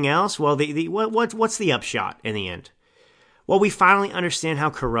 2020 and everything else, well, what's the upshot in the end? Well, we finally understand how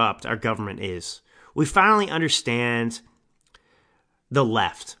corrupt our government is. We finally understand the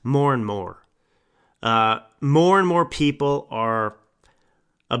left more and more. More and more people are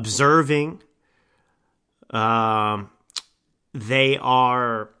observing. They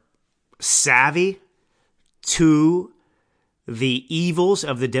are savvy to the evils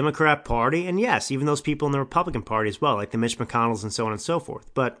of the Democrat Party. And yes, even those people in the Republican Party as well, like the Mitch McConnells and so on and so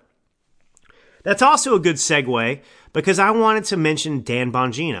forth. But that's also a good segue because I wanted to mention Dan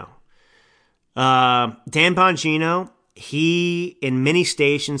Bongino. Dan Bongino, he, in many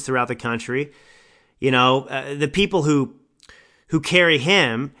stations throughout the country, the people who carry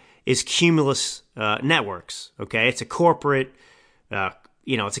him is Cumulus Networks, okay? It's a corporate,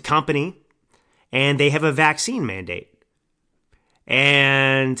 it's a company, and they have a vaccine mandate.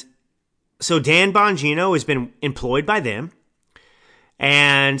 And so Dan Bongino has been employed by them,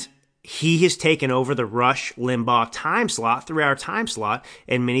 and he has taken over the Rush Limbaugh time slot, 3-hour time slot,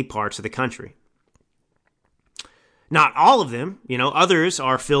 in many parts of the country. Not all of them, others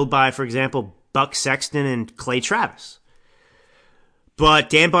are filled by, for example, Buck Sexton and Clay Travis. But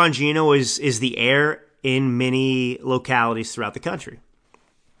Dan Bongino is the heir in many localities throughout the country.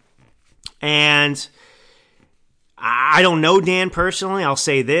 And I don't know Dan personally. I'll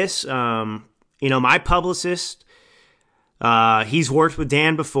say this. My publicist, he's worked with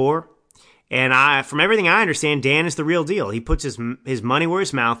Dan before. And from everything I understand, Dan is the real deal. He puts his money where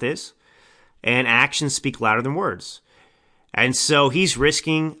his mouth is, and actions speak louder than words. And so he's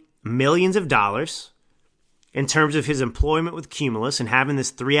risking millions of dollars in terms of his employment with Cumulus and having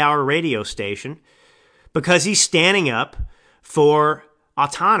this 3-hour radio station because he's standing up for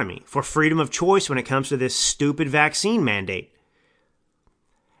autonomy, for freedom of choice when it comes to this stupid vaccine mandate.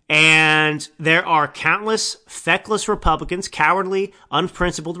 And there are countless feckless Republicans, cowardly,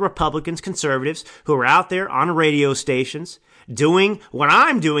 unprincipled Republicans, conservatives, who are out there on radio stations doing what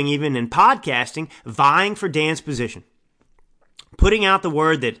I'm doing even in podcasting, vying for Dan's position. Putting out the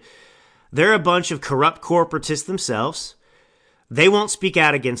word that they're a bunch of corrupt corporatists themselves. They won't speak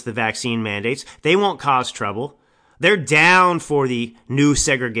out against the vaccine mandates. They won't cause trouble. They're down for the new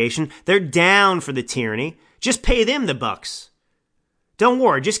segregation. They're down for the tyranny. Just pay them the bucks. Don't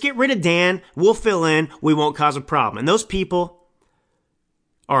worry. Just get rid of Dan. We'll fill in. We won't cause a problem. And those people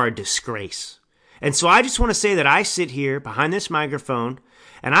are a disgrace. And so I just want to say that I sit here behind this microphone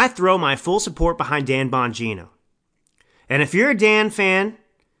and I throw my full support behind Dan Bongino. And if you're a Dan fan,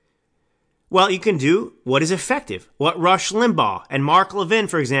 well, you can do what is effective, what Rush Limbaugh and Mark Levin,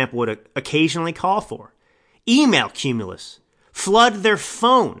 for example, would occasionally call for. Email Cumulus. Flood their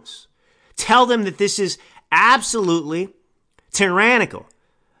phones. Tell them that this is absolutely tyrannical,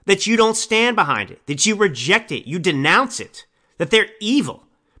 that you don't stand behind it, that you reject it, you denounce it, that they're evil,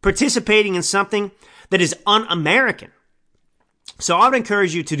 participating in something that is un-American. So I would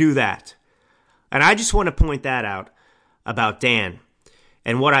encourage you to do that. And I just want to point that out about Dan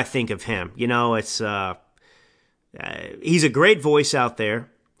and what I think of him. You know, it's he's a great voice out there,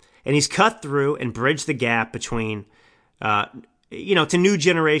 and he's cut through and bridged the gap between, to new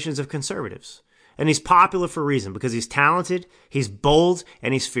generations of conservatives. And he's popular for a reason, because he's talented, he's bold,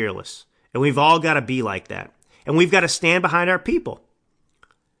 and he's fearless. And we've all got to be like that. And we've got to stand behind our people.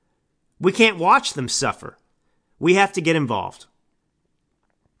 We can't watch them suffer. We have to get involved.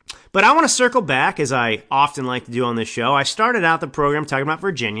 But I want to circle back, as I often like to do on this show. I started out the program talking about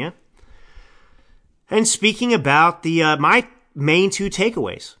Virginia and speaking about my main two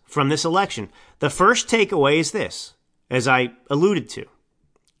takeaways from this election. The first takeaway is this, as I alluded to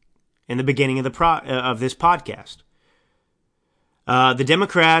in the beginning of of this podcast. The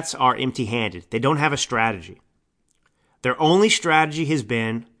Democrats are empty-handed. They don't have a strategy. Their only strategy has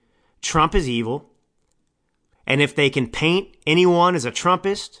been Trump is evil, and if they can paint anyone as a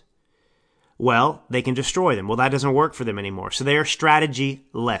Trumpist, well, they can destroy them. Well, that doesn't work for them anymore. So they are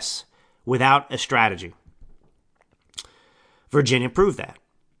strategy-less, without a strategy. Virginia proved that.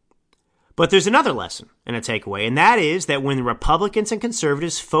 But there's another lesson and a takeaway, and that is that when Republicans and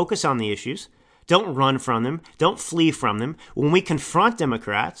conservatives focus on the issues, don't run from them, don't flee from them, when we confront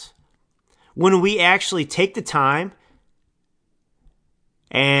Democrats, when we actually take the time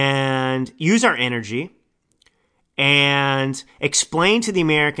and use our energy and explain to the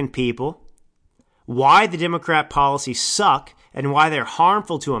American people why the Democrat policies suck and why they're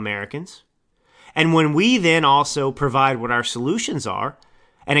harmful to Americans, and when we then also provide what our solutions are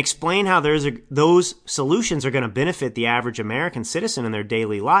and explain how those solutions are going to benefit the average American citizen in their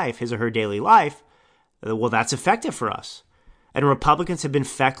daily life, his or her daily life, well, that's effective for us. And Republicans have been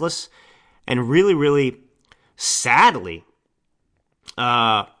feckless and really, really sadly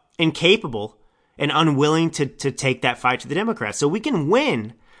incapable and unwilling to take that fight to the Democrats. So we can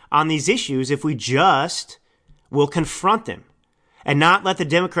win on these issues if we just will confront them and not let the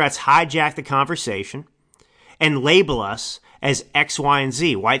Democrats hijack the conversation and label us as X, Y, and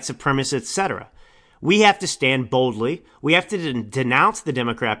Z, white supremacists, etc. We have to stand boldly. We have to denounce the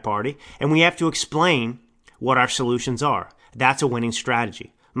Democrat Party, and we have to explain what our solutions are. That's a winning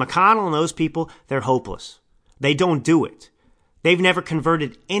strategy. McConnell and those people, they're hopeless. They don't do it. They've never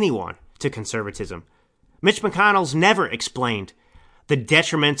converted anyone to conservatism. Mitch McConnell's never explained the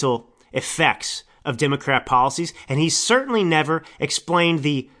detrimental effects of Democrat policies, and he's certainly never explained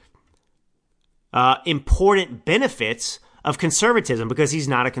the important benefits of conservatism, because he's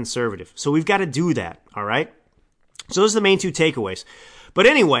not a conservative. So we've got to do that, all right? So those are the main two takeaways. But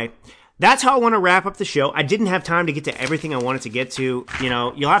anyway, that's how I want to wrap up the show. I didn't have time to get to everything I wanted to get to. You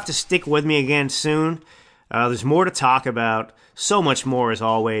know, you'll have to stick with me again soon. There's more to talk about. So much more, as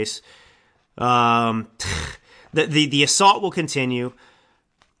always. The assault will continue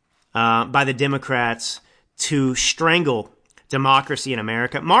by the Democrats to strangle democracy in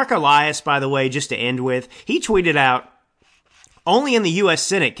America. Mark Elias, by the way, just to end with, he tweeted out, only in the U.S.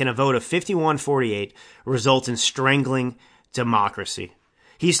 Senate can a vote of 51-48 result in strangling democracy.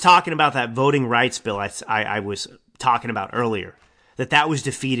 He's talking about that voting rights bill I was talking about earlier, that was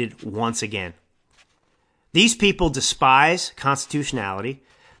defeated once again. These people despise constitutionality.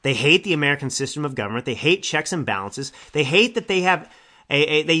 They hate the American system of government. They hate checks and balances. They hate that they have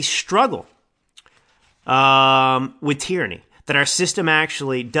they struggle with tyranny, that our system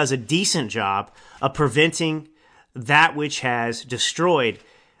actually does a decent job of preventing that which has destroyed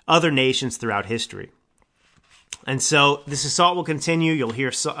other nations throughout history. And so this assault will continue. You'll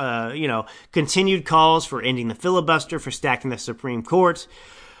hear, continued calls for ending the filibuster, for stacking the Supreme Court.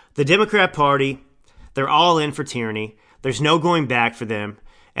 The Democrat Party, they're all in for tyranny. There's no going back for them.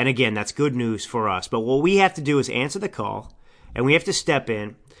 And again, that's good news for us. But what we have to do is answer the call, and we have to step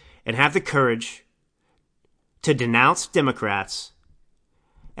in and have the courage to denounce Democrats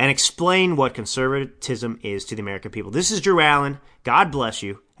and explain what conservatism is to the American people. This is Drew Allen. God bless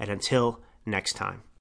you, and until next time.